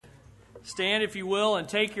Stand, if you will, and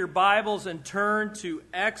take your Bibles and turn to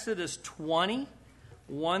Exodus 20,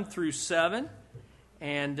 1 through 7.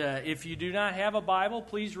 And if you do not have a Bible,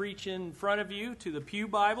 please reach in front of you to the Pew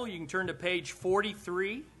Bible. You can turn to page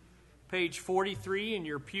 43 in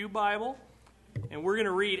your Pew Bible. And we're going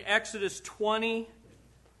to read Exodus 20,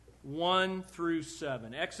 1 through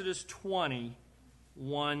 7. Exodus 20,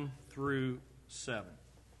 1 through 7.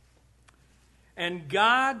 And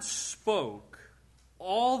God spoke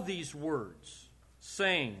all these words,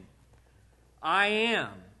 saying, I am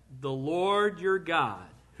the Lord your God,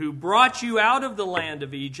 who brought you out of the land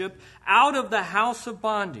of Egypt, out of the house of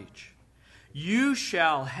bondage. You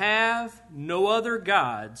shall have no other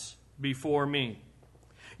gods before me.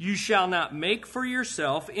 You shall not make for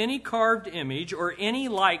yourself any carved image or any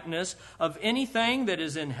likeness of anything that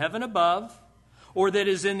is in heaven above, or that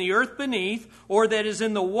is in the earth beneath, or that is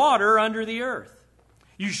in the water under the earth.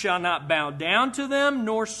 You shall not bow down to them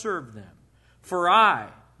nor serve them. For I,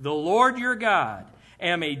 the Lord your God,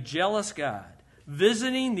 am a jealous God,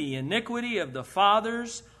 visiting the iniquity of the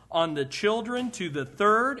fathers on the children to the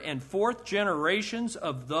third and fourth generations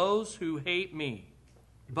of those who hate me,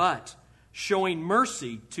 but showing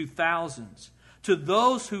mercy to thousands, to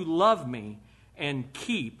those who love me and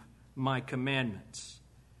keep my commandments.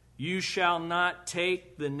 You shall not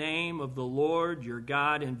take the name of the Lord your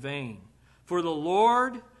God in vain. For the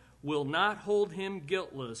Lord will not hold him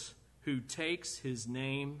guiltless who takes his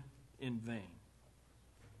name in vain.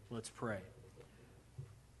 Let's pray.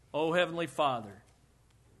 Oh, Heavenly Father,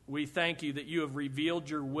 we thank you that you have revealed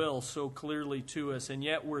your will so clearly to us, and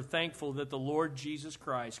yet we're thankful that the Lord Jesus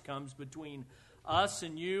Christ comes between us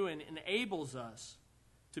and you and enables us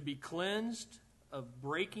to be cleansed of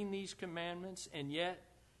breaking these commandments and yet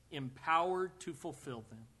empowered to fulfill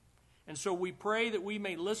them. And so we pray that we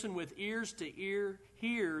may listen with ears to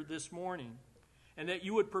hear this morning, and that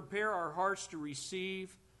you would prepare our hearts to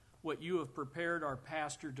receive what you have prepared our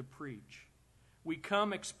pastor to preach. We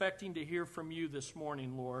come expecting to hear from you this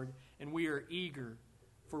morning, Lord, and we are eager,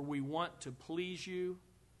 for we want to please you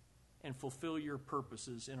and fulfill your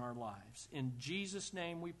purposes in our lives. In Jesus'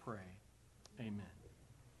 name we pray. Amen.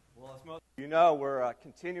 Well, as most of you know, we're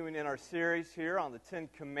continuing in our series here on the Ten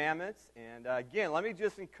Commandments. And again, let me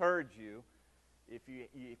just encourage you, if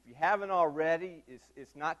you haven't already,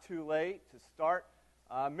 it's not too late to start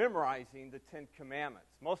memorizing the Ten Commandments.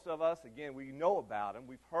 Most of us, again, we know about them,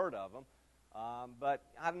 we've heard of them, but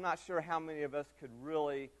I'm not sure how many of us could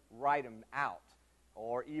really write them out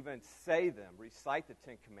or even say them, recite the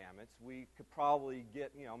Ten Commandments. We could probably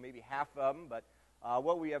get, maybe half of them, but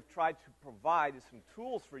what we have tried to provide is some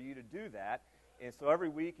tools for you to do that. And so every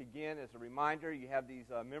week, again, as a reminder, you have these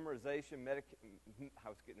memorization,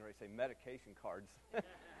 medication cards.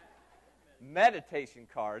 Meditation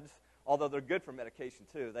cards, although they're good for medication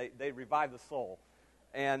too. They revive the soul.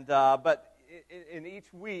 And but in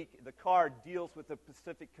each week, the card deals with the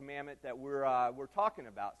specific commandment that we're talking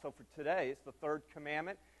about. So for today, it's the third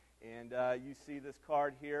commandment. And you see this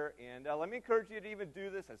card here. And let me encourage you to even do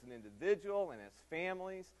this as an individual and as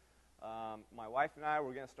families. My wife and I,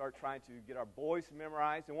 we're going to start trying to get our boys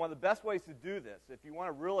memorized. And one of the best ways to do this, if you want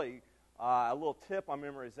to really, a little tip on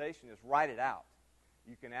memorization, is write it out.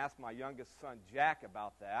 You can ask my youngest son, Jack,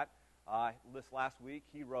 about that. This last week,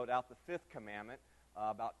 he wrote out the fifth commandment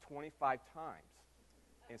about 25 times.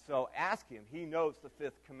 And so ask him. He knows the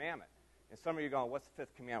fifth commandment. And some of you are going, what's the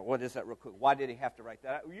fifth commandment? What is that real quick? Why did he have to write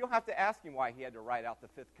that out? You'll have to ask him why he had to write out the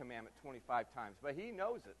fifth commandment 25 times. But he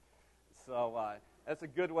knows it. So that's a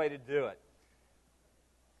good way to do it.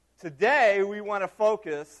 Today, we want to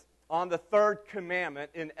focus on the third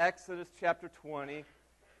commandment in Exodus chapter 20.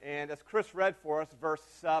 And as Chris read for us, verse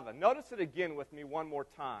 7. Notice it again with me one more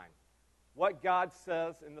time. What God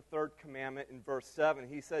says in the third commandment in verse 7.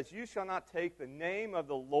 He says, you shall not take the name of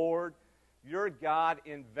the Lord your God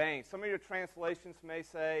in vain. Some of your translations may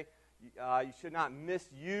say you should not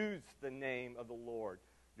misuse the name of the Lord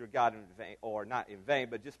your God in vain, or not in vain,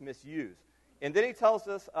 but just misuse. And then he tells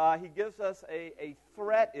us, he gives us a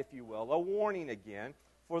threat, if you will, a warning again,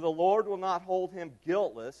 for the Lord will not hold him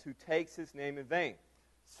guiltless who takes his name in vain.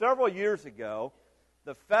 Several years ago,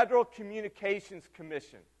 the Federal Communications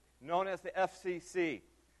Commission, known as the FCC,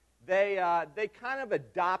 they kind of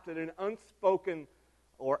adopted an unspoken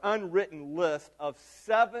or unwritten list of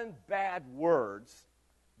 7 bad words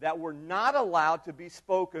that were not allowed to be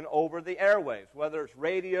spoken over the airwaves, whether it's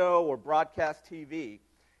radio or broadcast TV.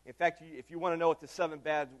 In fact, if you want to know what the 7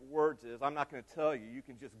 bad words is, I'm not going to tell you. You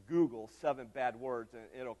can just Google 7 bad words, and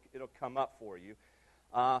it'll come up for you.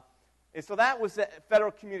 And so that was the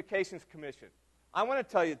Federal Communications Commission. I want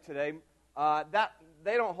to tell you today that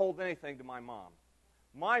they don't hold anything to my mom.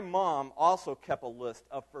 My mom also kept a list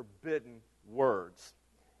of forbidden words,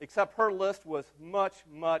 except her list was much,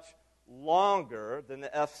 much longer than the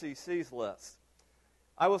FCC's list.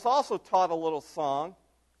 I was also taught a little song,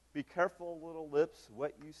 "Be careful, little lips,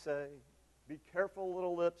 what you say. Be careful,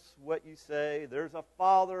 little lips, what you say. There's a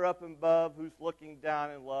Father up above who's looking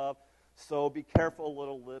down in love. So be careful,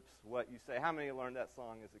 little lips, what you say." How many learned that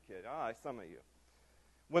song as a kid? Ah, some of you.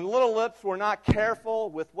 When little lips were not careful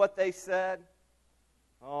with what they said,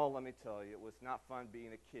 oh, let me tell you, it was not fun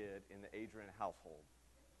being a kid in the Adrian household.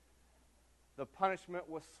 The punishment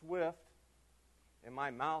was swift, and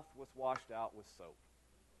my mouth was washed out with soap.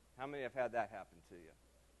 How many have had that happen to you?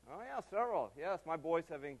 Oh, yeah, several. Yes, my boys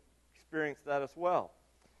have experienced that as well.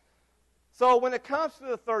 So when it comes to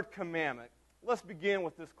the third commandment, let's begin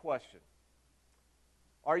with this question.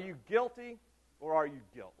 Are you guilty or are you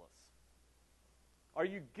guiltless? Are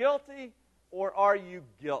you guilty or are you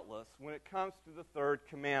guiltless when it comes to the third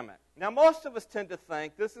commandment? Now, most of us tend to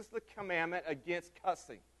think this is the commandment against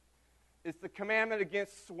cussing. It's the commandment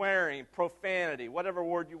against swearing, profanity, whatever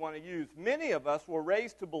word you want to use. Many of us were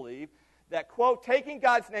raised to believe that, quote, taking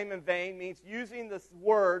God's name in vain means using the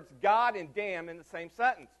words God and damn in the same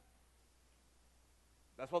sentence.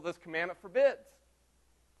 That's what this commandment forbids.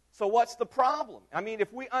 So what's the problem? I mean,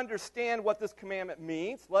 if we understand what this commandment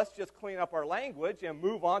means, let's just clean up our language and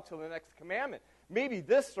move on to the next commandment. Maybe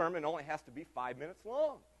this sermon only has to be 5 minutes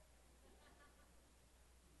long.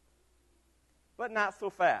 But not so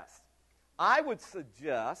fast. I would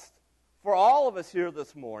suggest for all of us here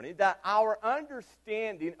this morning that our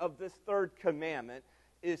understanding of this third commandment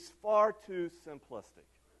is far too simplistic.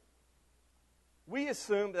 We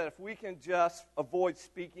assume that if we can just avoid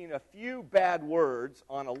speaking a few bad words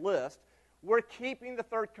on a list, we're keeping the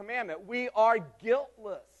third commandment. We are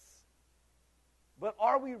guiltless. But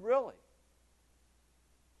are we really?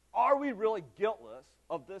 Are we really guiltless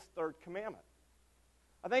of this third commandment?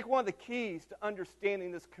 I think one of the keys to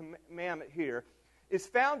understanding this commandment here is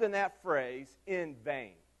found in that phrase, in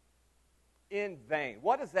vain. In vain.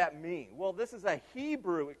 What does that mean? Well, this is a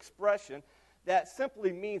Hebrew expression that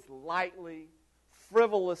simply means lightly,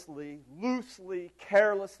 frivolously, loosely,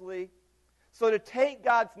 carelessly. So to take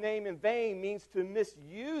God's name in vain means to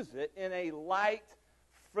misuse it in a light,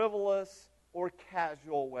 frivolous, or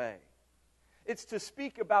casual way. It's to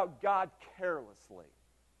speak about God carelessly,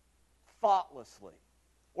 thoughtlessly,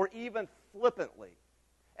 or even flippantly,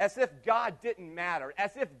 as if God didn't matter,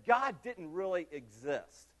 as if God didn't really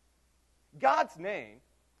exist. God's name,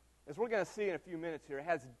 as we're going to see in a few minutes here,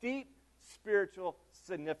 has deep spiritual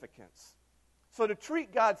significance. So to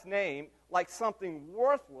treat God's name like something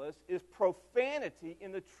worthless is profanity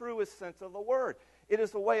in the truest sense of the word. It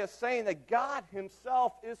is a way of saying that God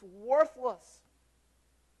himself is worthless.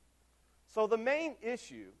 So the main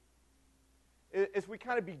issue, as we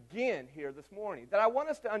kind of begin here this morning, that I want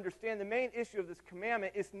us to understand the main issue of this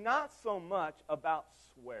commandment is not so much about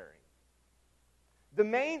swearing. The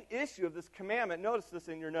main issue of this commandment, notice this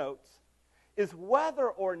in your notes, is whether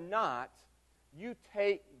or not you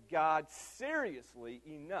take God seriously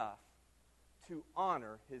enough to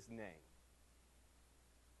honor his name.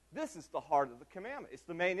 This is the heart of the commandment. It's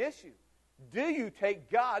the main issue. Do you take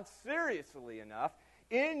God seriously enough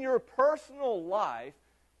in your personal life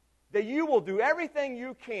that you will do everything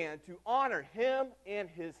you can to honor him and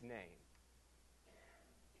his name?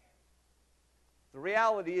 The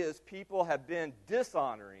reality is people have been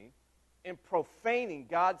dishonoring and profaning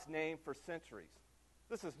God's name for centuries.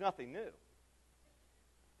 This is nothing new.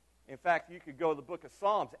 In fact, you could go to the book of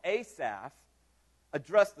Psalms. Asaph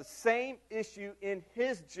addressed the same issue in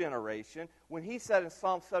his generation when he said in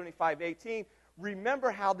Psalm 75:18,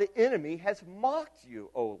 "Remember how the enemy has mocked you,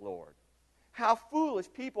 O Lord. How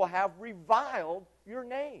foolish people have reviled your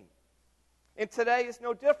name." And today is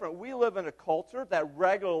no different. We live in a culture that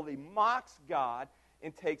regularly mocks God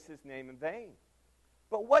and takes his name in vain.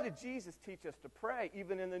 But what did Jesus teach us to pray,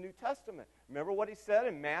 even in the New Testament? Remember what he said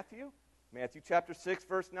in Matthew? Matthew chapter 6,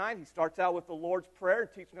 verse 9. He starts out with the Lord's Prayer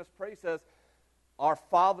and teaching us to pray. He says, "Our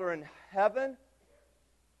Father in heaven,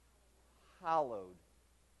 hallowed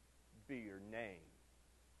be your name."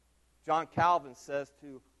 John Calvin says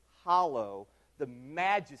to hallow the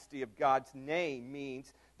majesty of God's name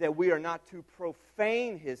means that we are not to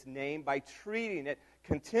profane his name by treating it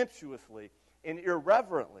contemptuously and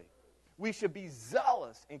irreverently. We should be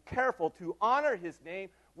zealous and careful to honor his name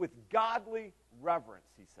with godly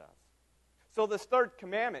reverence, he says. So this third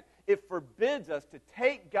commandment, it forbids us to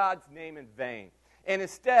take God's name in vain, and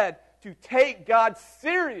instead to take God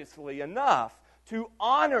seriously enough to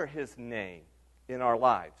honor his name in our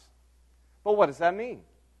lives. But what does that mean?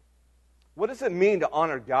 What does it mean to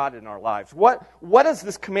honor God in our lives? What does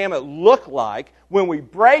this commandment look like when we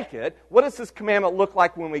break it? What does this commandment look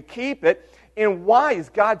like when we keep it? And why is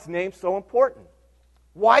God's name so important?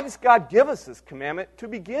 Why does God give us this commandment to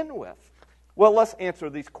begin with? Well, let's answer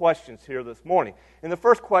these questions here this morning. And the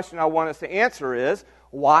first question I want us to answer is,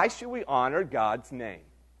 why should we honor God's name?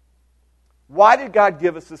 Why did God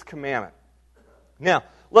give us this commandment? Now,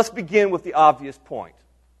 let's begin with the obvious point.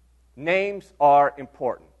 Names are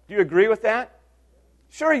important. Do you agree with that?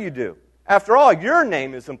 Sure you do. After all, your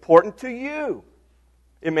name is important to you.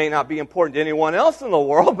 It may not be important to anyone else in the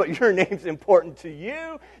world, but your name's important to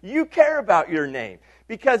you. You care about your name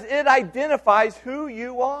because it identifies who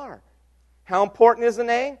you are. How important is a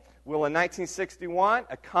name? Well, in 1961,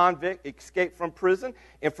 a convict escaped from prison,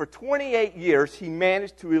 and for 28 years, he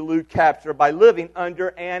managed to elude capture by living under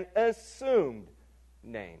an assumed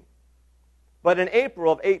name. But in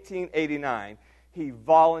April of 1889, he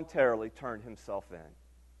voluntarily turned himself in.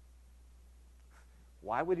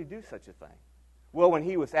 Why would he do such a thing? Well, when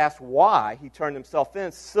he was asked why he turned himself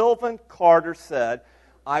in, Sylvan Carter said,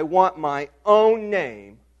 "I want my own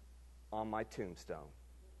name on my tombstone."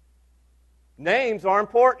 Names are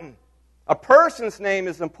important. A person's name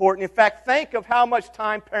is important. In fact, think of how much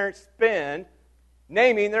time parents spend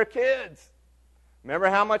naming their kids. Remember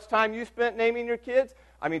how much time you spent naming your kids?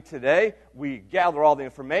 I mean, today, we gather all the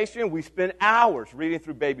information. We spend hours reading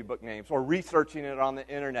through baby book names or researching it on the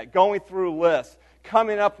internet, going through lists,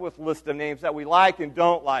 coming up with lists of names that we like and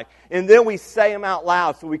don't like. And then we say them out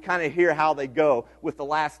loud so we kind of hear how they go with the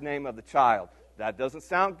last name of the child. That doesn't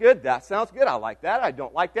sound good. That sounds good. I like that. I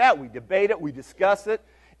don't like that. We debate it. We discuss it.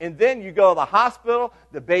 And then you go to the hospital,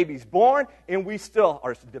 the baby's born, and we still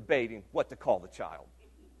are debating what to call the child.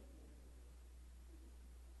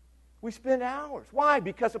 We spend hours. Why?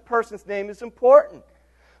 Because a person's name is important.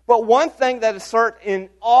 But one thing that is certain in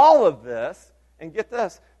all of this, and get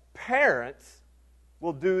this, parents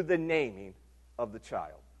will do the naming of the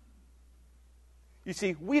child. You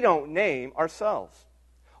see, we don't name ourselves.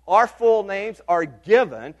 Our full names are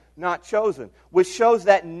given, not chosen, which shows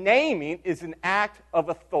that naming is an act of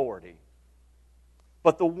authority.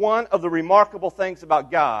 But one of the remarkable things about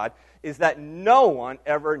God is that no one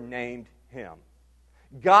ever named him.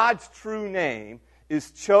 God's true name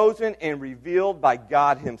is chosen and revealed by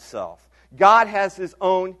God himself. God has his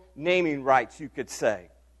own naming rights, you could say.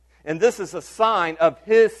 And this is a sign of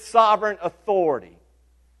his sovereign authority.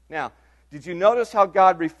 Now, did you notice how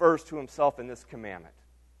God refers to himself in this commandment?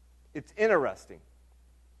 It's interesting.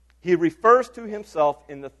 He refers to himself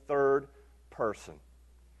in the third person.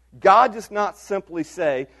 God does not simply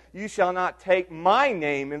say, "You shall not take my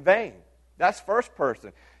name in vain." That's first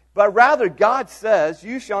person. But rather, God says,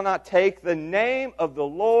 "You shall not take the name of the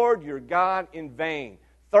Lord your God in vain."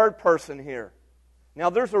 Third person here. Now,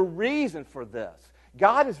 there's a reason for this.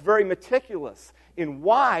 God is very meticulous in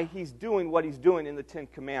why he's doing what he's doing in the Ten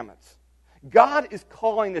Commandments. God is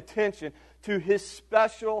calling attention to his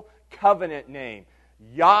special covenant name,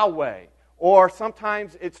 Yahweh, or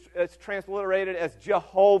sometimes it's transliterated as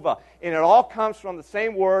Jehovah. And it all comes from the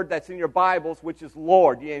same word that's in your Bibles, which is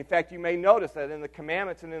Lord. In fact, you may notice that in the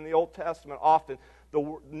commandments and in the Old Testament, often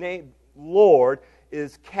the name Lord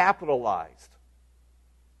is capitalized.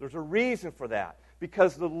 There's a reason for that.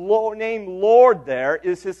 Because the name Lord there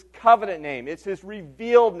is his covenant name. It's his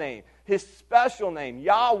revealed name, his special name,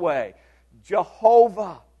 Yahweh,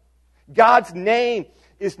 Jehovah. God's name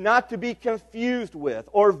is not to be confused with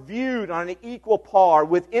or viewed on an equal par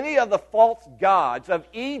with any of the false gods of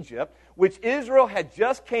Egypt, which Israel had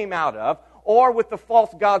just came out of, or with the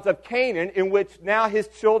false gods of Canaan, in which now his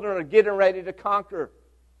children are getting ready to conquer.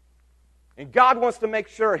 And God wants to make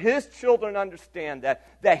sure his children understand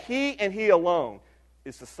that he and he alone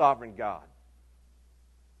is the sovereign God,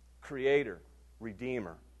 Creator,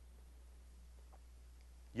 Redeemer.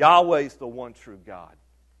 Yahweh is the one true God.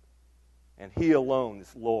 And he alone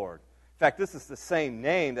is Lord. In fact, this is the same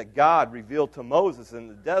name that God revealed to Moses in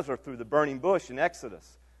the desert through the burning bush in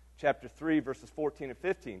Exodus chapter 3, verses 14 and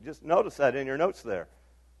 15. Just notice that in your notes there.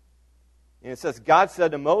 And it says, God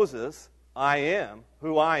said to Moses, "I am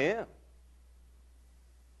who I am."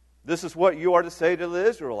 This is what you are to say to the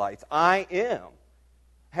Israelites. "I am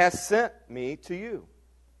has sent me to you."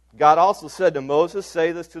 God also said to Moses,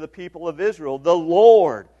 "Say this to the people of Israel, the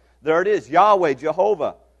Lord," there it is, Yahweh,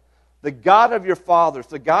 Jehovah, "the God of your fathers,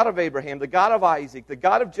 the God of Abraham, the God of Isaac, the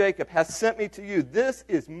God of Jacob, has sent me to you. This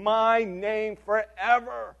is my name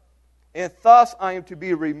forever. And thus I am to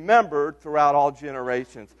be remembered throughout all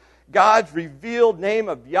generations." God's revealed name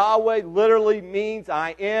of Yahweh literally means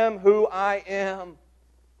I am who I am.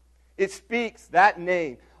 It speaks, that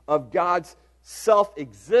name, of God's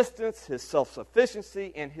self-existence, his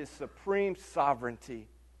self-sufficiency, and his supreme sovereignty.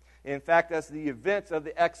 In fact, as the events of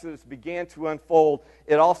the Exodus began to unfold,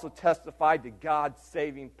 it also testified to God's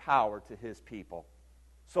saving power to his people.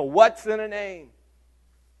 So what's in a name?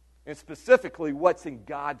 And specifically, what's in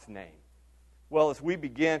God's name? Well, as we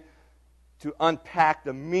begin to unpack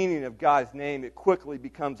the meaning of God's name, it quickly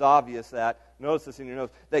becomes obvious that, notice this in your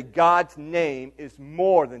notes, that God's name is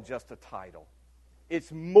more than just a title.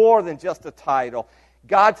 It's more than just a title.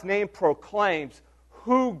 God's name proclaims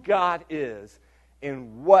who God is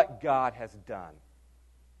and what God has done.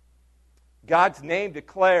 God's name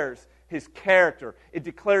declares his character. It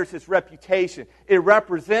declares his reputation. It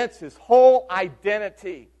represents his whole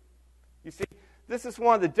identity. You see, this is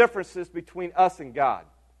one of the differences between us and God.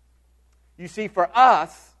 You see, for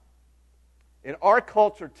us, in our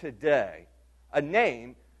culture today, a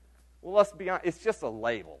name, well, let's be honest, it's just a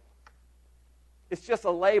label. It's just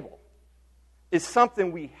a label. It's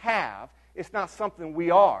something we have. It's not something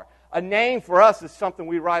we are. A name for us is something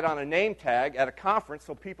we write on a name tag at a conference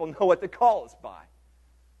so people know what to call us by.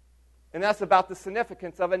 And that's about the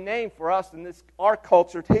significance of a name for us in our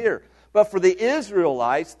culture here. But for the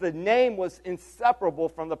Israelites, the name was inseparable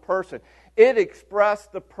from the person. It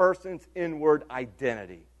expressed the person's inward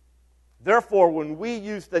identity. Therefore, when we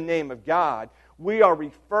use the name of God, we are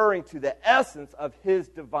referring to the essence of his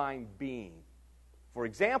divine being. For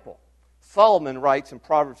example, Solomon writes in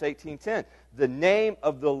Proverbs 18:10, "The name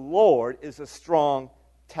of the Lord is a strong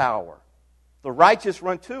tower. The righteous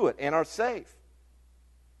run to it and are safe."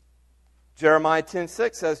 Jeremiah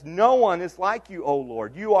 10:6 says, "No one is like you, O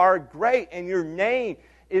Lord. You are great, and your name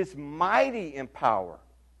is mighty in power."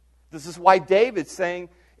 This is why David's saying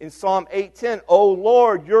in Psalm 8:10, "O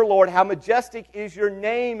Lord, your Lord, how majestic is your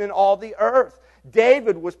name in all the earth."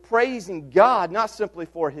 David was praising God not simply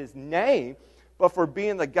for his name, but for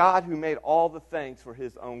being the God who made all the things for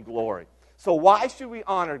his own glory. So why should we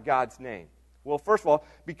honor God's name? Well, first of all,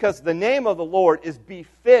 because the name of the Lord is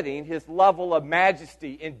befitting his level of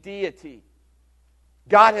majesty and deity.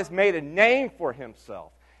 God has made a name for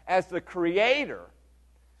himself as the Creator,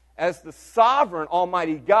 as the sovereign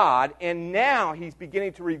Almighty God, and now he's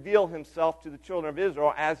beginning to reveal himself to the children of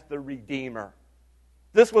Israel as the Redeemer.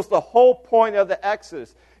 This was the whole point of the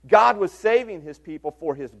Exodus. God was saving his people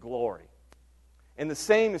for his glory. And the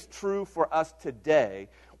same is true for us today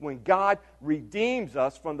when God redeems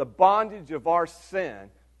us from the bondage of our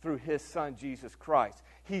sin through his Son, Jesus Christ.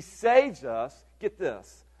 He saves us, get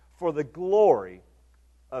this, for the glory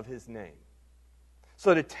of his name.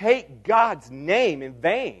 So to take God's name in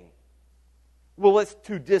vain, well, it's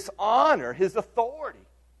to dishonor his authority.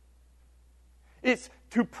 It's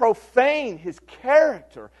to profane his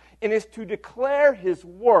character, and it's to declare his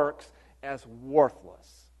works as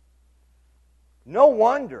worthless. No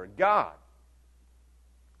wonder God,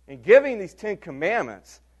 in giving these 10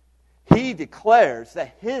 commandments, he declares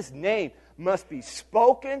that his name must be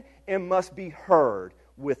spoken and must be heard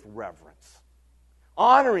with reverence.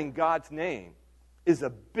 Honoring God's name is a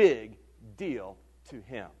big deal to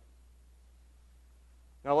him.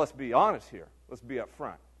 Now let's be honest here. Let's be up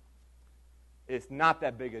front. It's not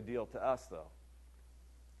that big a deal to us, though,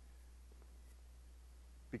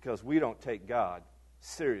 because we don't take God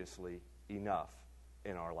seriously enough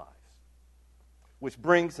in our lives. Which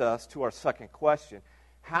brings us to our second question.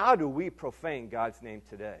 How do we profane God's name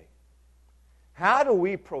today? How do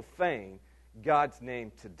we profane God's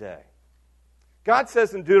name today? God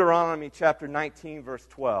says in Deuteronomy chapter 19, verse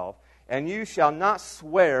 12, "And you shall not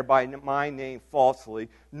swear by my name falsely,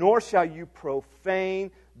 nor shall you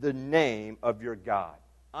profane the name of your God.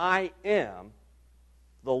 I am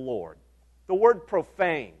the Lord." The word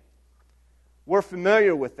profane, we're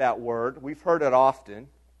familiar with that word. We've heard it often.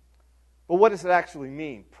 But what does it actually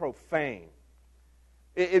mean, profane?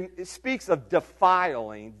 It speaks of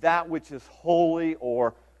defiling that which is holy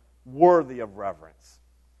or worthy of reverence.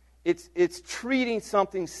 It's treating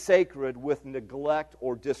something sacred with neglect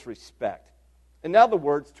or disrespect. In other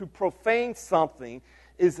words, to profane something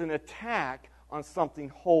is an attack on something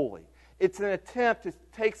holy. It's an attempt to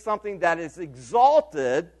take something that is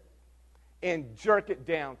exalted and jerk it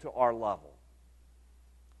down to our level.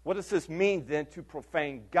 What does this mean then to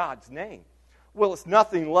profane God's name? Well, it's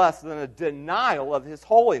nothing less than a denial of his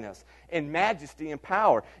holiness and majesty and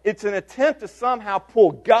power. It's an attempt to somehow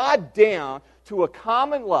pull God down to a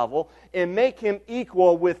common level and make him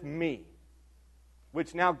equal with me,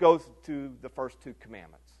 which now goes to the first 2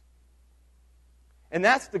 commandments. And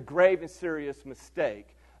that's the grave and serious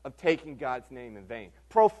mistake of taking God's name in vain,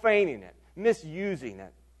 profaning it, misusing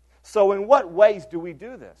it. So in what ways do we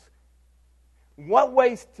do this? In what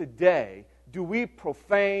ways today do we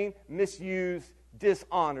profane, misuse,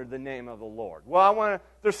 dishonor the name of the Lord? Well,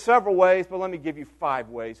 there's several ways, but let me give you 5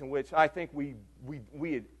 ways in which I think we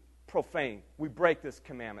profane, we break this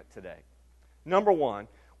commandment today. Number 1,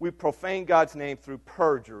 we profane God's name through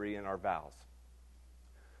perjury in our vows.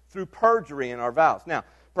 Through perjury in our vows. Now,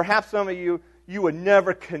 perhaps some of you would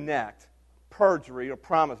never connect perjury or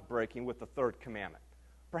promise breaking with the 3rd commandment.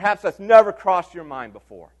 Perhaps that's never crossed your mind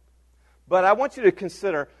before. But I want you to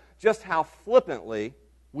consider just how flippantly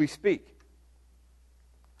we speak.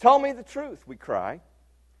 Tell me the truth, we cry,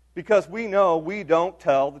 because we know we don't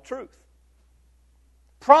tell the truth.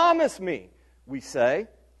 Promise me, we say,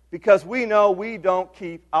 because we know we don't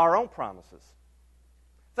keep our own promises.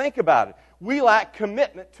 Think about it. We lack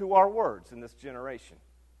commitment to our words in this generation.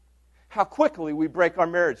 How quickly we break our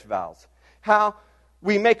marriage vows. How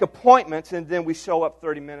we make appointments and then we show up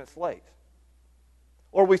 30 minutes late.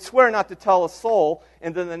 Or we swear not to tell a soul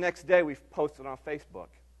and then the next day we post it on Facebook.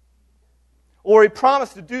 Or we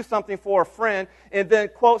promise to do something for a friend and then,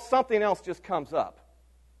 quote, something else just comes up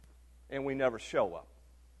and we never show up.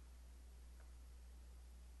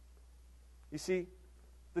 You see,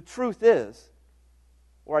 the truth is,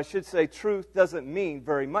 or I should say, truth doesn't mean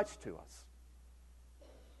very much to us.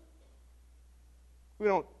 We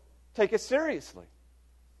don't take it seriously.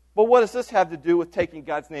 But what does this have to do with taking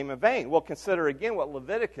God's name in vain? Well, consider again what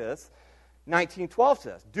Leviticus 19:12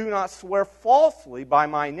 says. Do not swear falsely by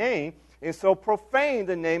my name and so profane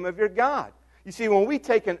the name of your God. You see, when we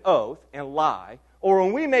take an oath and lie, or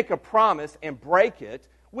when we make a promise and break it,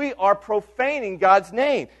 we are profaning God's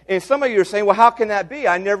name. And some of you are saying, well, how can that be?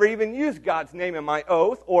 I never even used God's name in my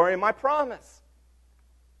oath or in my promise.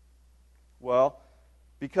 Well,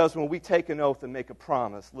 because when we take an oath and make a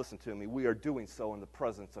promise, listen to me, we are doing so in the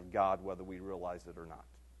presence of God, whether we realize it or not.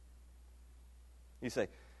 You say,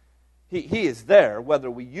 He is there, whether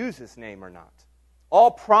we use His name or not.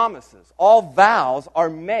 All promises, all vows are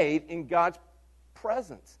made in God's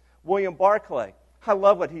presence. William Barclay, I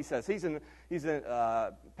love what he says. He's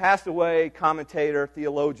a passed away commentator,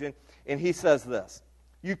 theologian, and he says this: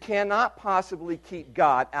 you cannot possibly keep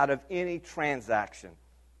God out of any transaction,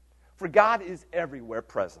 for God is everywhere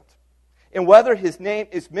present. And whether His name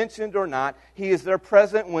is mentioned or not, He is there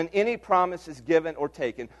present when any promise is given or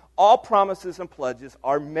taken. All promises and pledges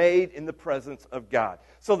are made in the presence of God.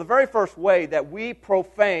 So the very first way that we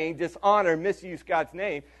profane, dishonor, misuse God's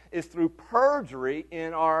name is through perjury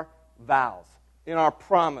in our vows, in our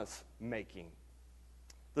promise making.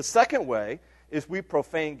 The second way is we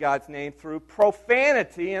profane God's name through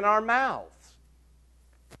profanity in our mouths.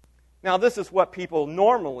 Now, this is what people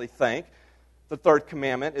normally think the 3rd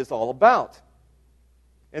commandment is all about.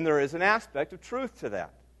 And there is an aspect of truth to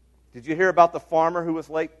that. Did you hear about the farmer who was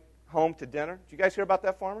late home to dinner? Did you guys hear about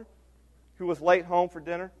that farmer who was late home for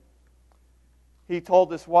dinner? He told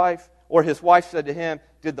his wife, or his wife said to him,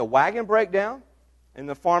 did the wagon break down? And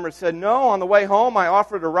the farmer said, no, on the way home I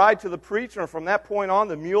offered a ride to the preacher, and from that point on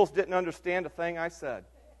the mules didn't understand a thing I said.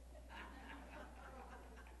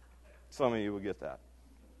 Some of you will get that.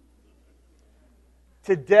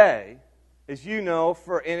 Today, as you know,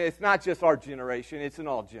 and it's not just our generation, it's in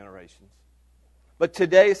all generations. But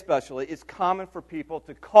today especially, it's common for people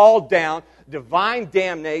to call down divine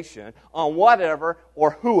damnation on whatever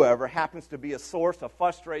or whoever happens to be a source of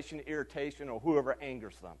frustration, irritation, or whoever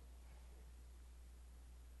angers them.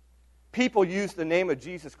 People use the name of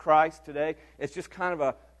Jesus Christ today as just kind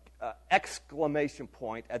of an exclamation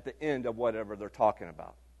point at the end of whatever they're talking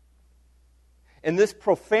about. And this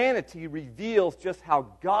profanity reveals just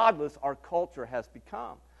how godless our culture has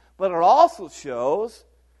become. But it also shows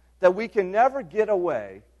that we can never get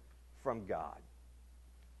away from God.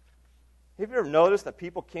 Have you ever noticed that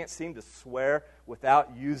people can't seem to swear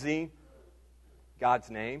without using God's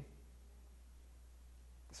name?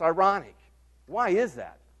 It's ironic. Why is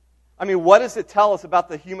that? I mean, what does it tell us about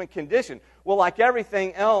the human condition? Well, like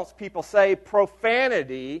everything else, people say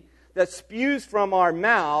profanity that spews from our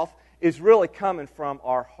mouth is really coming from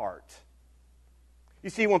our heart. You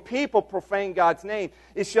see, when people profane God's name,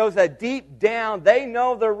 it shows that deep down they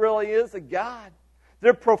know there really is a God.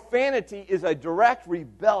 Their profanity is a direct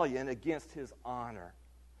rebellion against His honor.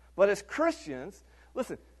 But as Christians,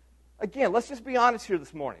 listen, again, let's just be honest here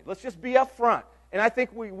this morning. Let's just be up front. And I think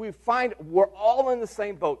we find we're all in the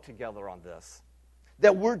same boat together on this.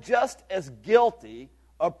 That we're just as guilty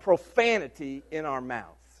of profanity in our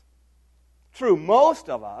mouths. True, most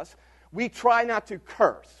of us, we try not to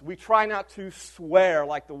curse. We try not to swear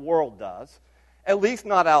like the world does. At least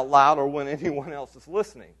not out loud or when anyone else is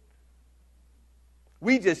listening.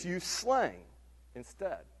 We just use slang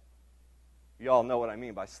instead. You all know what I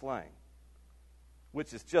mean by slang.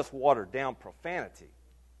 which is just watered down profanity,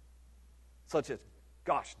 such as,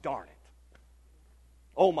 gosh darn it,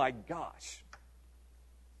 oh my gosh,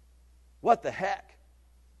 what the heck,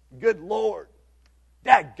 good Lord,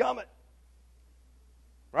 dadgummit,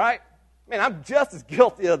 right? Man, I'm just as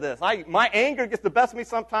guilty of this. My anger gets the best of me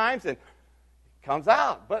sometimes, and it comes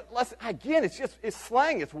out. But again, it's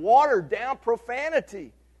slang. It's watered down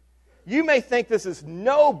profanity. You may think this is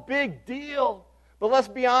no big deal, but let's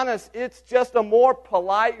be honest, it's just a more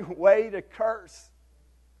polite way to curse.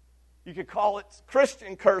 You could call it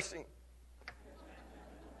Christian cursing.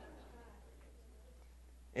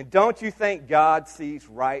 And don't you think God sees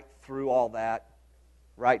right through all that,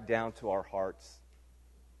 right down to our hearts?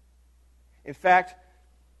 In fact,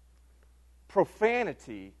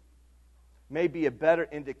 profanity may be a better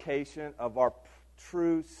indication of our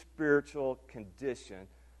true spiritual condition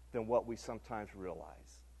than what we sometimes realize.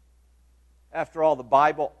 After all, the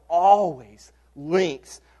Bible always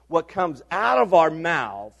links what comes out of our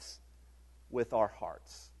mouths with our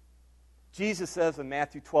hearts. Jesus says in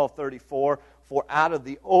Matthew 12:34, "For out of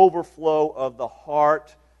the overflow of the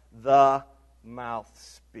heart, the mouth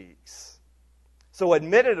speaks." So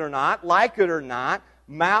admit it or not, like it or not,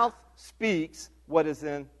 mouth speaks what is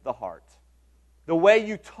in the heart. The way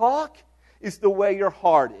you talk is the way your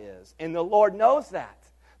heart is, and the Lord knows that.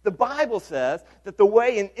 The Bible says that the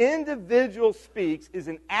way an individual speaks is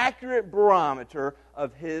an accurate barometer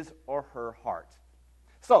of his or her heart.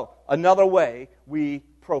 So, another way we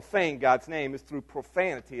profane God's name is through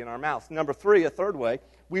profanity in our mouths. Number three, a third way,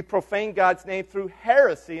 we profane God's name through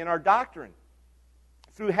heresy in our doctrine.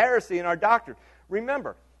 Through heresy in our doctrine.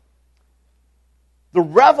 Remember, the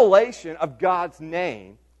revelation of God's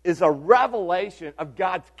name is a revelation of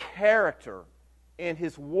God's character and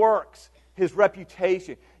His works, His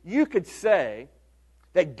reputation. You could say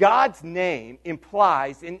that God's name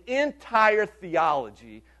implies an entire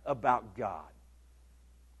theology about God.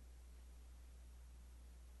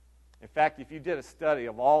 In fact, if you did a study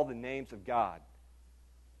of all the names of God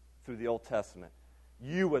through the Old Testament,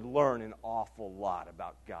 you would learn an awful lot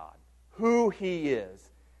about God, who He is,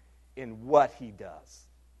 and what He does.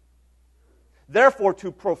 Therefore,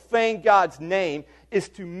 to profane God's name is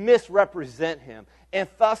to misrepresent Him, and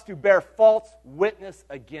thus to bear false witness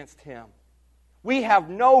against Him. We have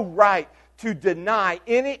no right to deny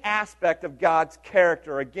any aspect of God's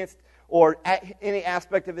character or any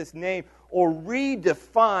aspect of His name, or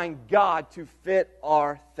redefine God to fit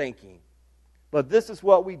our thinking. But this is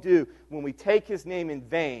what we do when we take His name in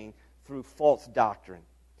vain through false doctrine.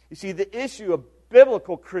 You see, the issue of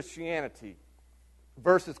biblical Christianity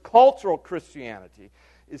versus cultural Christianity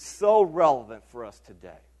is so relevant for us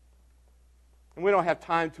today. And we don't have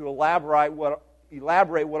time to elaborate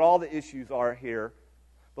what all the issues are here.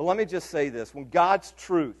 But let me just say this. When God's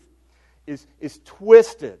truth is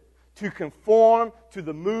twisted to conform to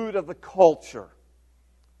the mood of the culture,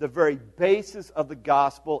 the very basis of the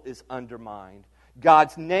gospel is undermined.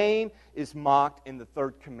 God's name is mocked, and the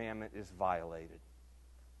third commandment is violated.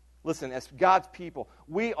 Listen, as God's people,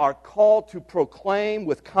 we are called to proclaim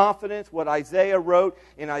with confidence what Isaiah wrote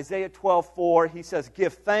in Isaiah 12:4. He says,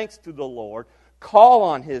 "Give thanks to the Lord, call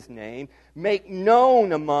on His name, make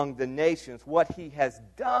known among the nations what He has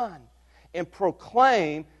done, and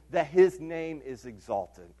proclaim that His name is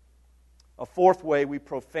exalted." A fourth way we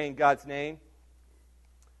profane God's name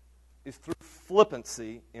is through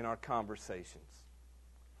flippancy in our conversations.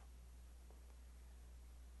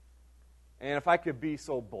 And if I could be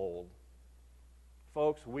so bold,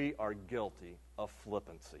 folks, we are guilty of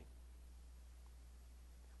flippancy.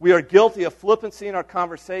 We are guilty of flippancy in our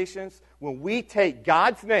conversations when we take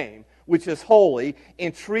God's name, which is holy,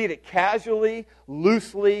 and treat it casually,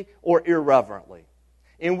 loosely, or irreverently.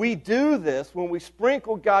 And we do this when we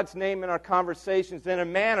sprinkle God's name in our conversations in a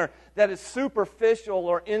manner that is superficial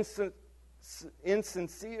or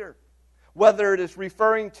insincere. Whether it is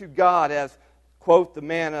referring to God as, quote, the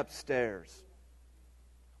man upstairs,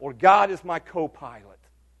 or God is my co-pilot,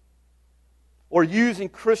 or using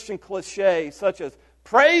Christian cliches such as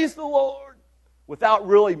praise the Lord without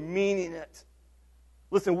really meaning it.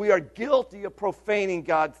 Listen, we are guilty of profaning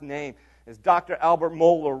God's name. As Dr. Albert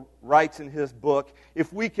Mohler writes in his book,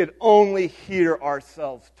 if we could only hear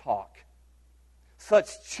ourselves talk.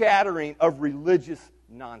 Such chattering of religious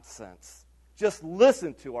nonsense. Just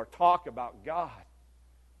listen to our talk about God.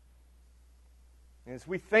 And as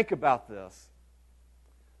we think about this,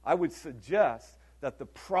 I would suggest that the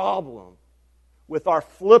problem with our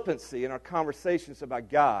flippancy in our conversations about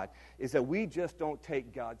God is that we just don't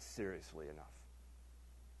take God seriously enough.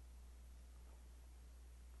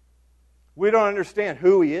 We don't understand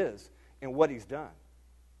who He is and what He's done.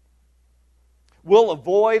 We'll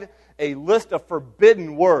avoid a list of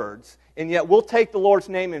forbidden words, and yet we'll take the Lord's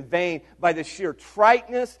name in vain by the sheer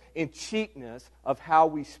triteness and cheapness of how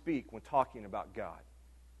we speak when talking about God.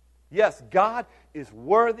 Yes, God is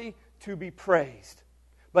worthy to be praised,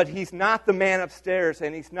 but He's not the man upstairs,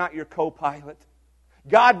 and He's not your co-pilot.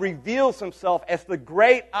 God reveals Himself as the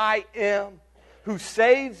great I Am, who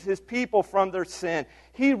saves His people from their sin.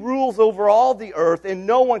 He rules over all the earth, and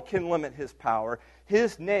no one can limit His power.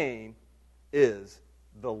 His name is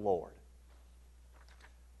the Lord.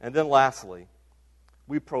 And then lastly,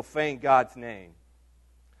 we profane God's name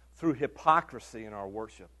through hypocrisy in our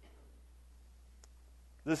worship.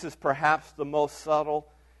 This is perhaps the most subtle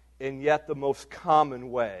and yet the most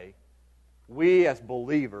common way we as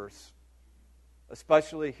believers,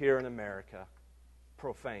 especially here in America,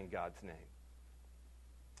 profane God's name.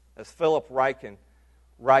 As Philip Ryken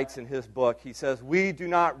writes in his book, he says, "We do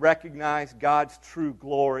not recognize God's true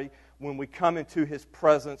glory when we come into His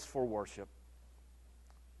presence for worship.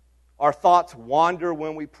 Our thoughts wander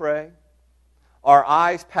when we pray. Our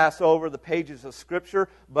eyes pass over the pages of Scripture,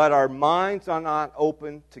 but our minds are not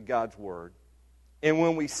open to God's Word. And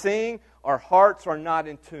when we sing, our hearts are not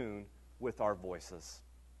in tune with our voices."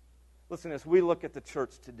 Listen, as we look at the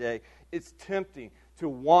church today, it's tempting to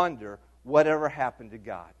wonder whatever happened to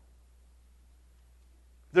God.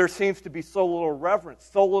 There seems to be so little reverence,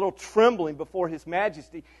 so little trembling before His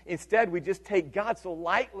majesty. Instead, we just take God so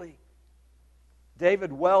lightly.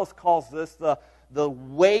 David Wells calls this the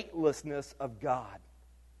weightlessness of God.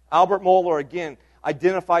 Albert Mohler, again,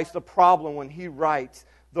 identifies the problem when he writes,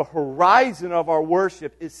 "The horizon of our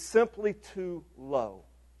worship is simply too low.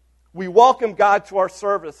 We welcome God to our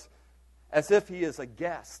service as if He is a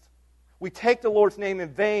guest. We take the Lord's name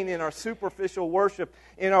in vain in our superficial worship,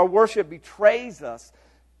 and our worship betrays us,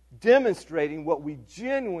 demonstrating what we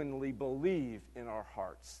genuinely believe in our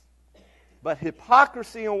hearts." But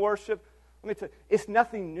hypocrisy in worship, let me tell you, it's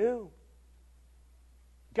nothing new.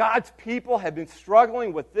 God's people have been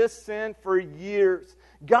struggling with this sin for years.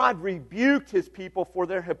 God rebuked His people for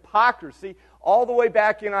their hypocrisy all the way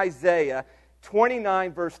back in Isaiah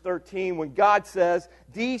 29, verse 13, when God says,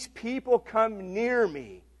 "These people come near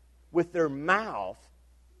me with their mouth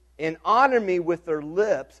and honor me with their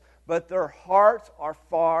lips, but their hearts are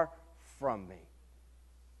far from me."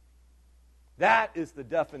 That is the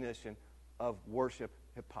definition of worship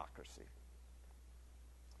hypocrisy.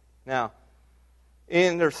 Now,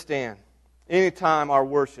 understand, anytime our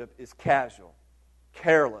worship is casual,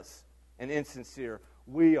 careless, and insincere,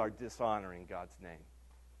 we are dishonoring God's name.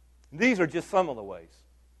 These are just some of the ways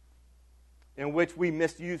in which we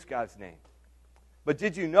misuse God's name. But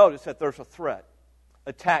did you notice that there's a threat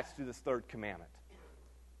attached to this third commandment?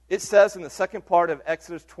 It says in the second part of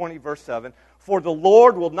Exodus 20, verse 7, "For the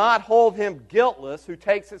Lord will not hold him guiltless who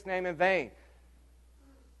takes His name in vain."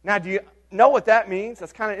 Now, do you know what that means?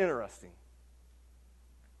 That's kind of interesting.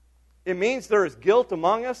 It means there is guilt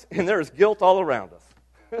among us, and there is guilt all around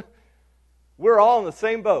us. We're all in the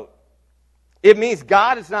same boat. It means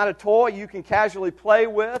God is not a toy you can casually play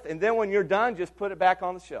with, and then when you're done, just put it back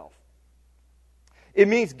on the shelf. It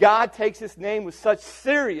means God takes His name with such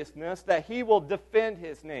seriousness that He will defend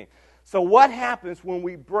His name. So what happens when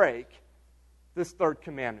we break this third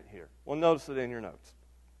commandment here? Well, notice it in your notes.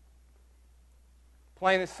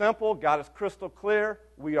 Plain and simple, God is crystal clear.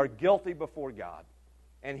 We are guilty before God,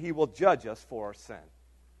 and He will judge us for our sin.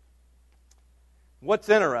 What's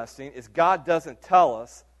interesting is God doesn't tell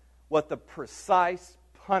us what the precise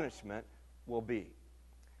punishment will be.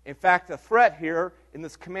 In fact, the threat here in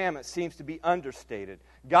this commandment seems to be understated.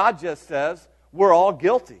 God just says we're all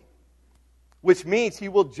guilty, which means He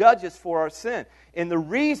will judge us for our sin. And the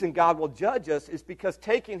reason God will judge us is because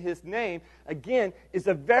taking His name, again, is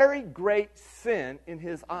a very great sin in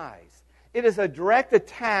His eyes. It is a direct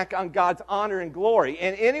attack on God's honor and glory,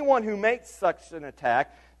 and anyone who makes such an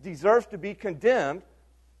attack deserves to be condemned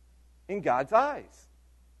in God's eyes.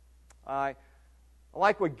 I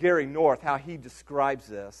like what Gary North, how he describes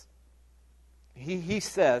this. He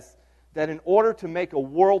says that in order to make a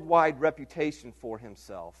worldwide reputation for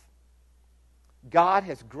Himself, God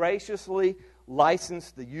has graciously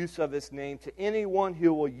licensed the use of His name to anyone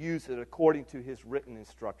who will use it according to His written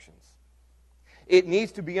instructions. It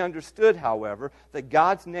needs to be understood, however, that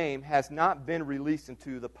God's name has not been released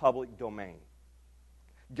into the public domain.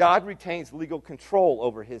 God retains legal control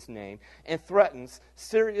over His name and threatens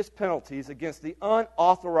serious penalties against the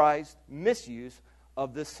unauthorized misuse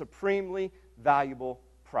of this supremely valuable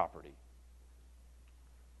property.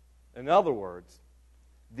 In other words,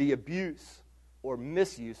 the abuse or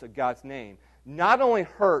misuse of God's name not only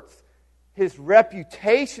hurts His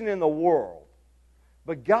reputation in the world,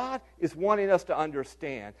 But God is wanting us to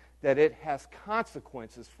understand that it has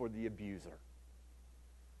consequences for the abuser.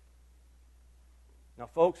 Now,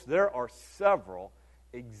 folks, there are several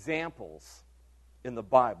examples in the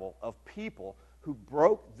Bible of people who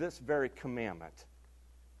broke this very commandment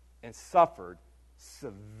and suffered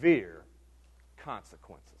severe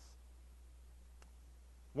consequences.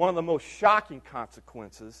 One of the most shocking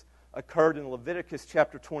consequences occurred in Leviticus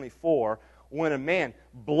chapter 24 when a man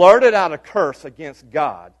blurted out a curse against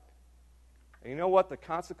God. And you know what the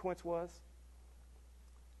consequence was?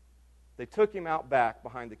 They took him out back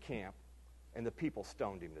behind the camp, and the people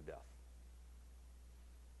stoned him to death.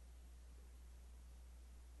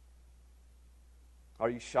 Are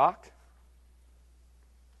you shocked?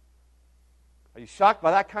 Are you shocked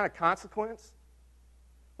by that kind of consequence?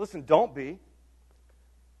 Listen, don't be.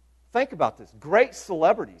 Think about this. Great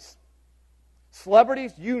celebrities.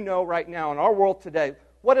 Celebrities you know right now in our world today,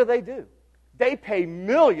 what do? They pay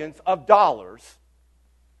millions of dollars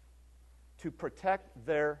to protect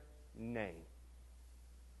their name.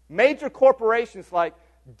 Major corporations like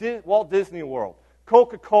Walt Disney World,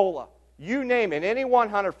 Coca-Cola, you name it, any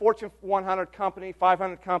 100, Fortune 100 company,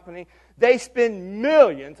 500 company, they spend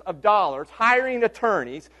millions of dollars hiring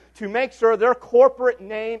attorneys to make sure their corporate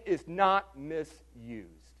name is not misused.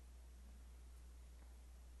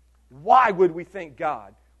 Why would we think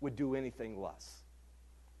God would do anything less?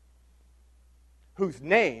 Whose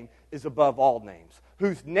name is above all names.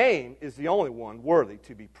 Whose name is the only one worthy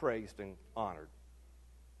to be praised and honored.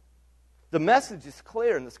 The message is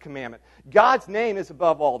clear in this commandment. God's name is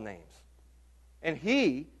above all names. And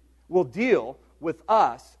He will deal with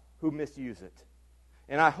us who misuse it.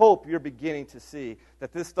 And I hope you're beginning to see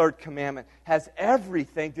that this third commandment has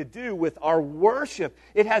everything to do with our worship.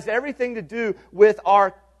 It has everything to do with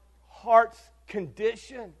our heart's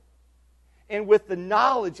condition and with the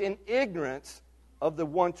knowledge and ignorance of the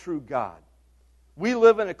one true God. We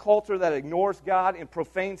live in a culture that ignores God and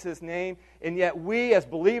profanes His name, and yet we, as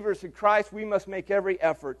believers in Christ, we must make every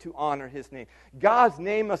effort to honor His name. God's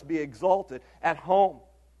name must be exalted at home,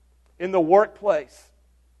 in the workplace,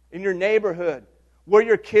 in your neighborhood, where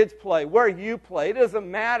your kids play, where you play. It doesn't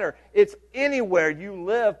matter. It's anywhere you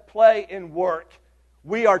live, play, and work.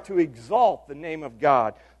 We are to exalt the name of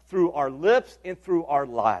God through our lips and through our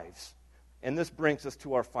lives. And this brings us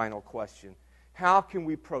to our final question. How can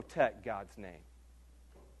we protect God's name?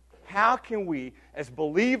 How can we, as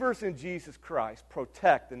believers in Jesus Christ,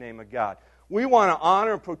 protect the name of God? We want to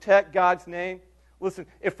honor and protect God's name. Listen,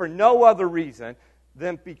 if for no other reason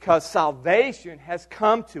than because salvation has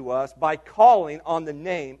come to us by calling on the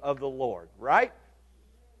name of the Lord, right?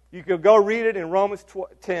 You can go read it in Romans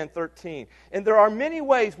 10:13. And there are many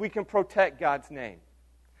ways we can protect God's name.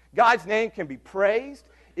 God's name can be praised.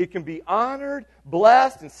 It can be honored,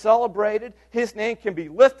 blessed, and celebrated. His name can be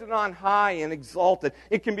lifted on high and exalted.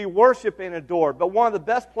 It can be worshiped and adored. But one of the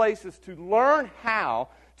best places to learn how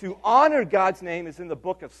to honor God's name is in the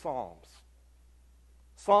book of Psalms.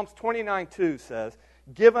 Psalms 29:2 says,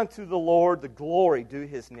 "Give unto the Lord the glory due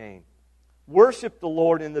His name. Worship the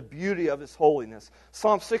Lord in the beauty of His holiness."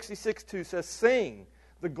 Psalm 66:2 says, "Sing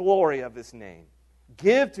the glory of His name.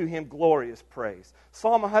 Give to Him glorious praise."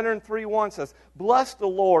 Psalm 103:1 says, "Bless the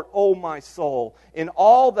Lord, O my soul, and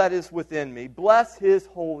all that is within me. Bless His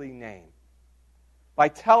holy name." By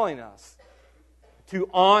telling us to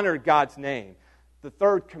honor God's name, the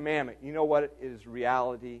third commandment, you know what it is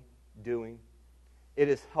reality doing? It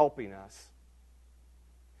is helping us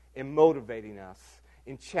and motivating us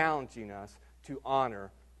and challenging us to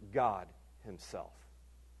honor God Himself.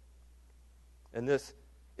 And this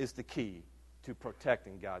is the key to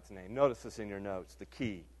protecting God's name. Notice this in your notes, the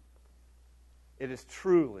key. It is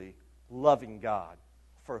truly loving God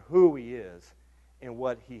for who He is and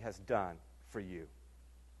what He has done for you.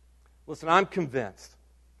 Listen, I'm convinced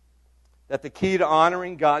that the key to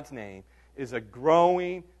honoring God's name is a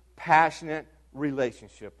growing, passionate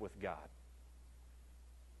relationship with God.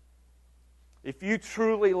 If you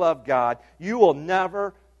truly love God, you will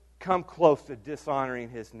never come close to dishonoring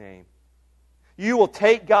His name. You will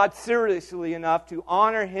take God seriously enough to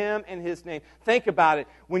honor Him and His name. Think about it.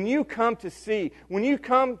 When you come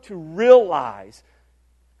to realize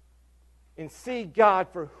and see God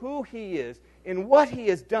for who He is and what He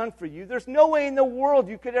has done for you, there's no way in the world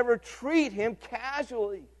you could ever treat Him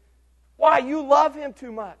casually. Why? You love Him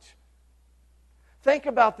too much. Think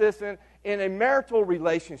about this in a marital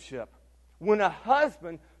relationship. When a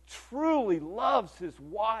husband truly loves his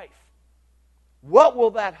wife, what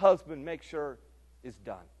will that husband make sure is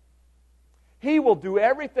done? He will do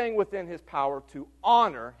everything within his power to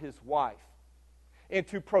honor his wife and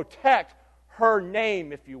to protect her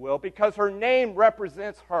name, if you will, because her name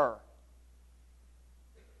represents her.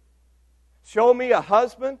 Show me a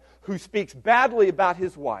husband who speaks badly about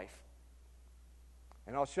his wife,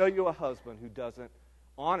 and I'll show you a husband who doesn't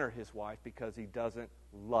honor his wife because he doesn't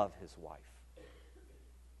love his wife.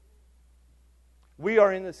 We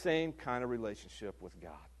are in the same kind of relationship with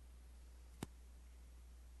God.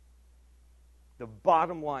 The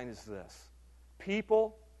bottom line is this: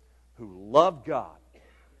 people who love God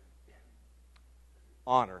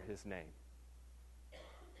honor His name.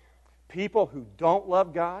 People who don't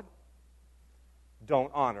love God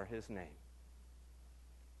don't honor His name.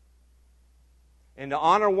 And to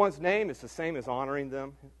honor one's name is the same as honoring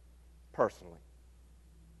them personally.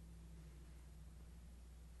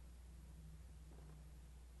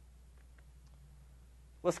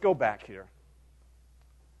 Let's go back here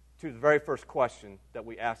to the very first question that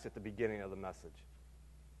we asked at the beginning of the message.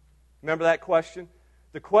 Remember that question?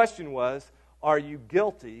 The question was, are you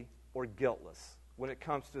guilty or guiltless when it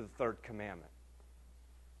comes to the third commandment?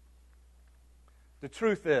 The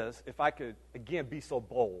truth is, if I could, again, be so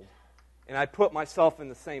bold, and I put myself in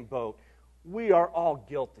the same boat, we are all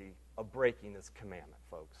guilty of breaking this commandment,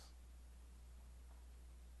 folks.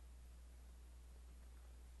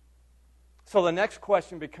 So the next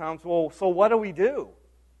question becomes, well, so what do we do?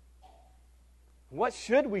 What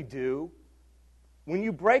should we do when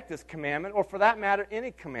you break this commandment, or for that matter,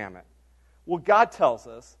 any commandment? Well, God tells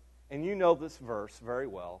us, and you know this verse very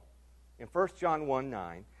well, in 1 John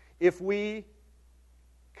 1:9, if we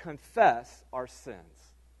confess our sins.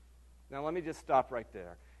 Now, let me just stop right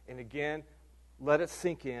there. And again, let it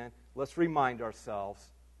sink in. Let's remind ourselves.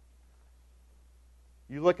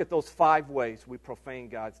 You look at those 5 ways we profane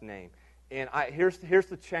God's name. And here's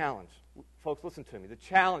the challenge. Folks, listen to me. The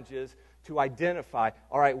challenge is to identify,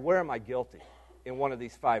 all right, where am I guilty in one of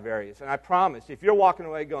these 5 areas? And I promise, if you're walking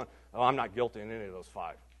away going, oh, I'm not guilty in any of those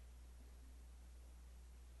 5,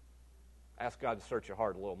 ask God to search your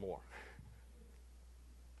heart a little more.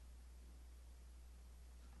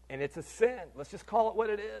 And it's a sin. Let's just call it what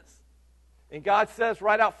it is. And God says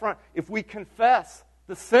right out front, if we confess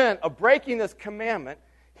the sin of breaking this commandment,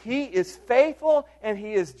 He is faithful and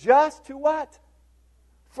He is just to what?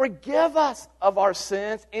 Forgive us of our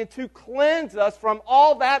sins and to cleanse us from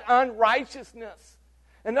all that unrighteousness.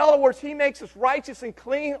 In other words, He makes us righteous and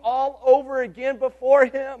clean all over again before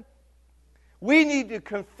Him. We need to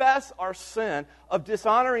confess our sin of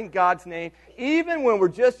dishonoring God's name, even when we're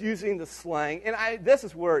just using the slang. And this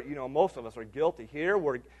is where, most of us are guilty here.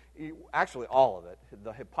 We're actually all of it.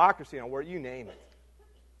 The hypocrisy on where you name it.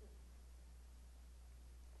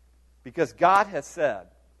 Because God has said,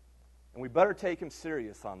 and we better take Him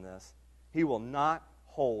serious on this, He will not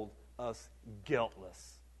hold us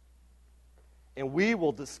guiltless. And we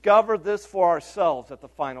will discover this for ourselves at the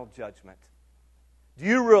final judgment. Do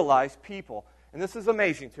you realize people, and this is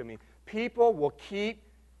amazing to me, people will keep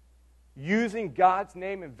using God's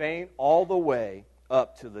name in vain all the way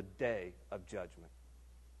up to the day of judgment.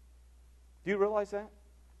 Do you realize that?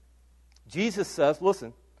 Jesus says,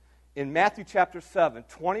 listen, in Matthew chapter 7,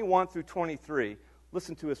 21 through 23,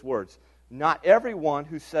 listen to His words. Not everyone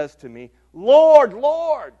who says to me, Lord,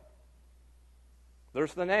 Lord,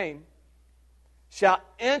 there's the name, shall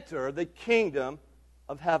enter the kingdom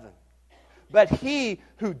of heaven, but he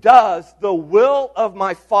who does the will of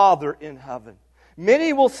my Father in heaven.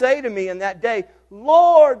 Many will say to me in that day,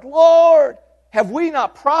 Lord, Lord, have we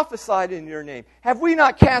not prophesied in your name? Have we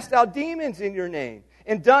not cast out demons in your name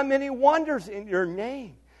and done many wonders in your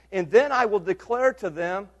name? And then I will declare to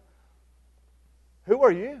them, who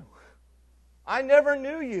are you? I never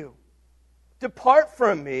knew you. Depart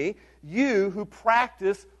from me, you who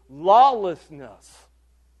practice lawlessness.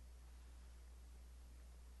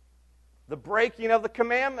 The breaking of the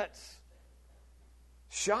commandments.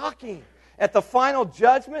 Shocking. At the final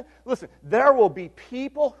judgment, listen, there will be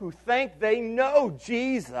people who think they know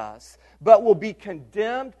Jesus, but will be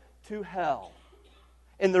condemned to hell.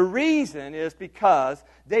 And the reason is because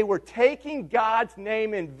they were taking God's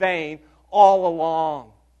name in vain all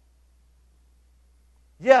along.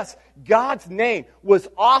 Yes, God's name was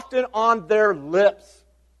often on their lips,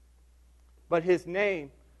 but His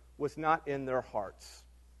name was not in their hearts.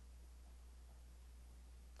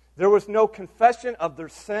 There was no confession of their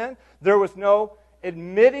sin. There was no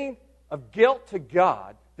admitting of guilt to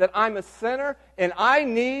God, that I'm a sinner and I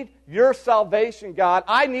need your salvation, God.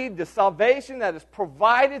 I need the salvation that is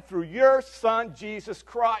provided through your Son, Jesus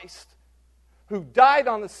Christ, who died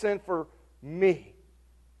on the sin for me,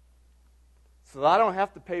 so that I don't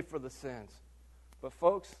have to pay for the sins. But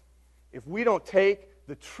folks, if we don't take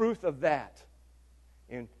the truth of that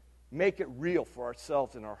and make it real for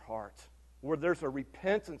ourselves in our heart, where there's a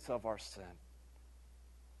repentance of our sin,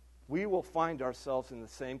 we will find ourselves in the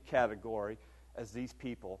same category as these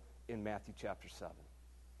people in Matthew chapter 7.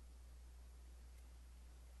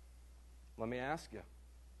 Let me ask you,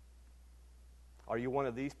 are you one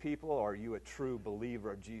of these people, or are you a true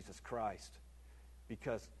believer of Jesus Christ?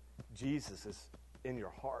 Because Jesus is in your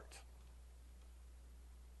heart.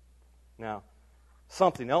 Now,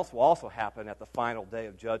 something else will also happen at the final day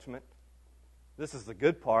of judgment. This is the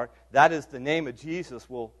good part. That is, the name of Jesus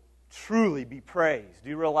will truly be praised. Do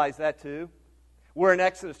you realize that too? We're in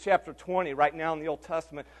Exodus chapter 20 right now in the Old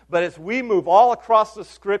Testament. But as we move all across the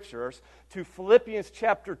Scriptures to Philippians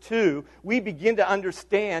chapter 2, we begin to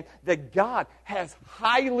understand that God has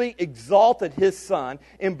highly exalted His Son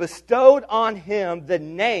and bestowed on Him the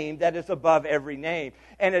name that is above every name.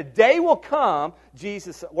 And a day will come,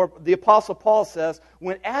 Jesus, or the Apostle Paul says,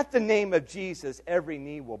 when at the name of Jesus every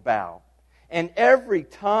knee will bow and every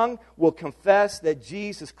tongue will confess that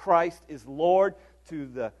Jesus Christ is Lord, to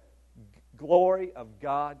the glory of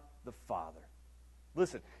God the Father.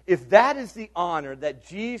 Listen, if that is the honor that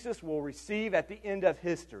Jesus will receive at the end of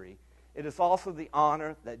history, it is also the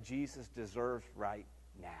honor that Jesus deserves right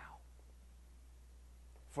now.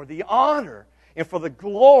 For the honor and for the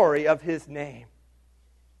glory of His name.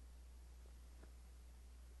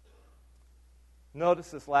 Notice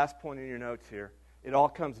this last point in your notes here. It all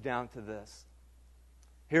comes down to this.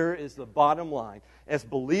 Here is the bottom line. As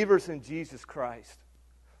believers in Jesus Christ,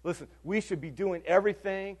 listen, we should be doing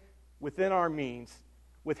everything within our means,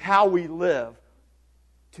 with how we live,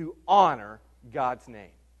 to honor God's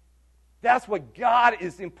name. That's what God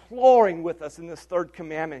is imploring with us in this third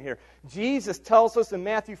commandment here. Jesus tells us in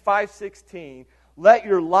Matthew 5:16, "Let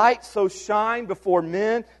your light so shine before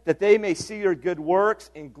men that they may see your good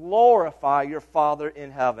works and glorify your Father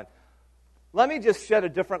in heaven." Let me just shed a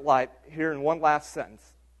different light here in one last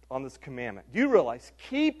sentence on this commandment. Do you realize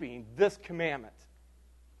keeping this commandment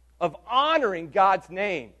of honoring God's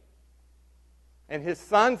name and His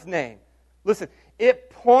Son's name, listen, it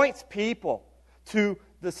points people to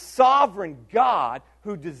the sovereign God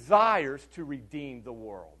who desires to redeem the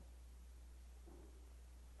world.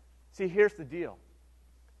 See, here's the deal.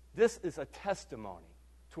 This is a testimony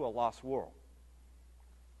to a lost world.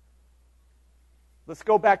 Let's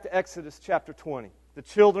go back to Exodus chapter 20. The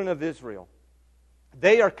children of Israel,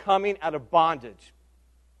 they are coming out of bondage.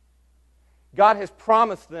 God has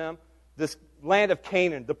promised them this land of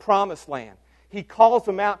Canaan, the promised land. He calls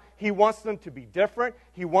them out. He wants them to be different.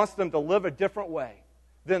 He wants them to live a different way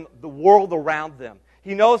than the world around them.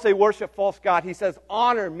 He knows they worship false God. He says,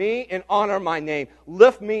 honor me and honor my name.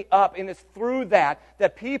 Lift me up. And it's through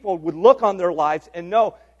that people would look on their lives and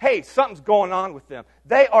know, hey, something's going on with them.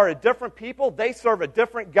 They are a different people. They serve a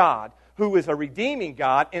different God who is a redeeming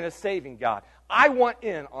God and a saving God. I want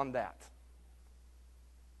in on that.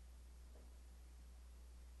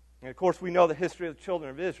 And of course, we know the history of the children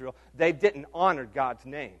of Israel. They didn't honor God's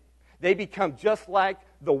name. They become just like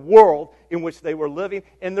the world in which they were living,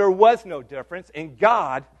 and there was no difference. And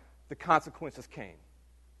God, the consequences came.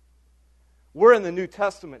 We're in the New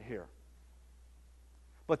Testament here.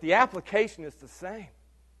 But the application is the same.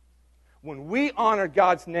 When we honor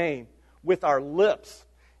God's name with our lips,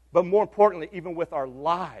 but more importantly, even with our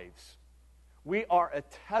lives, we are a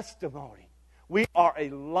testimony. We are a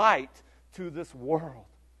light to this world.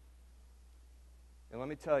 And let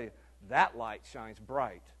me tell you, that light shines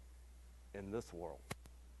bright in this world.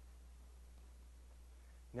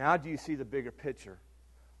 Now do you see the bigger picture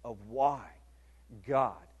of why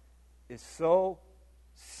God is so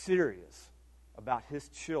serious about His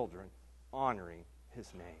children honoring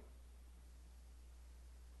His name?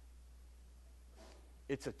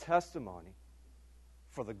 It's a testimony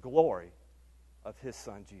for the glory of His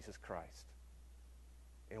Son, Jesus Christ,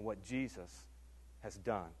 and what Jesus has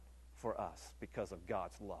done for us because of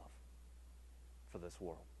God's love for this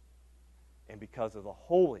world and because of the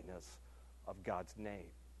holiness of God's name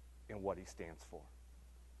and what He stands for.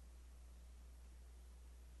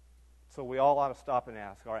 So we all ought to stop and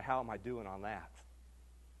ask, all right, how am I doing on that?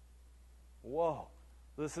 Whoa,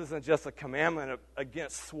 this isn't just a commandment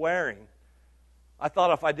against swearing. I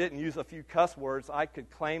thought if I didn't use a few cuss words, I could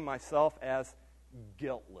claim myself as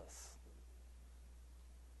guiltless.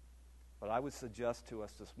 But I would suggest to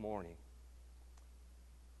us this morning,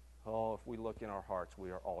 if we look in our hearts,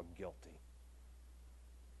 we are all guilty.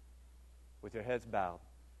 With your heads bowed,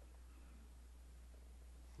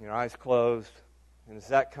 your eyes closed, and as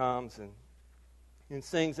that comes and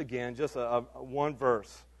sings again, just a one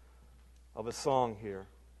verse of a song here.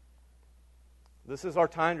 This is our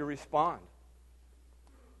time to respond.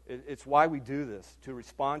 It's why we do this, to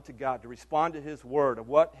respond to God, to respond to His Word, of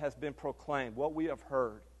what has been proclaimed, what we have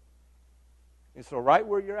heard. And so right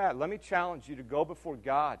where you're at, let me challenge you to go before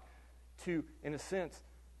God to, in a sense,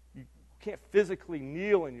 you can't physically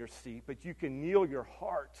kneel in your seat, but you can kneel your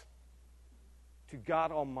heart to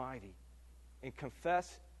God Almighty and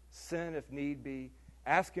confess sin if need be,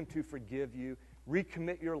 ask Him to forgive you,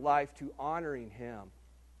 recommit your life to honoring Him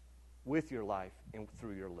with your life and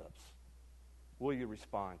through your lips. Will you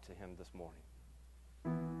respond to Him this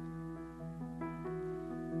morning?